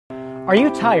Are you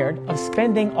tired of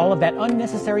spending all of that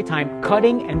unnecessary time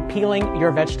cutting and peeling your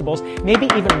vegetables, maybe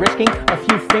even risking a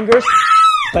few fingers?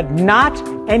 But not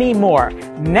anymore.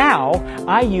 Now,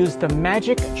 I use the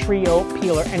Magic Trio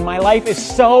Peeler, and my life is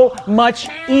so much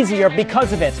easier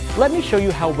because of it. Let me show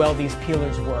you how well these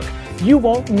peelers work. You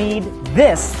won't need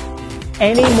this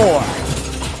anymore.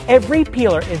 Every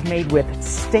peeler is made with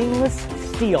stainless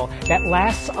steel that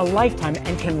lasts a lifetime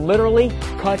and can literally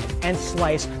cut and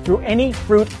slice through any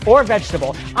fruit or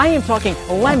vegetable. I am talking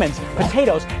lemons,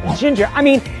 potatoes, ginger,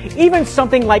 even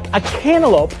something like a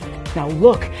cantaloupe. Now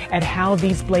look at how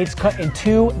these blades cut in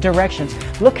two directions.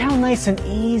 Look how nice and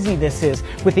easy this is.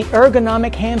 With the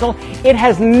ergonomic handle, it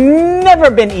has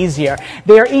never been easier.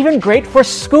 They are even great for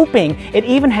scooping. It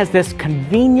even has this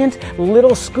convenient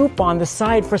little scoop on the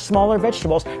side for smaller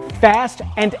vegetables. Fast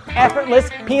and effortless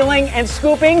peeling and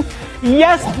scooping.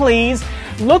 Yes, please.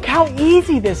 Look how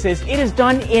easy this is. It is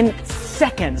done in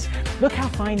seconds. Look how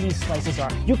fine these slices are.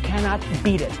 You cannot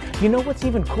beat it. You know what's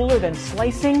even cooler than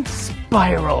slicing?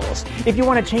 Spirals. If you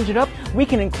want to change it up, we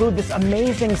can include this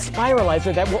amazing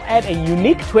spiralizer that will add a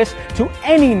unique twist to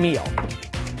any meal.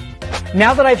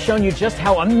 Now that I've shown you just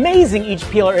how amazing each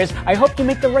peeler is, I hope you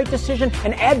make the right decision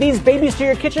and add these babies to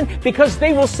your kitchen because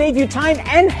they will save you time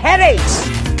and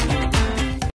headaches.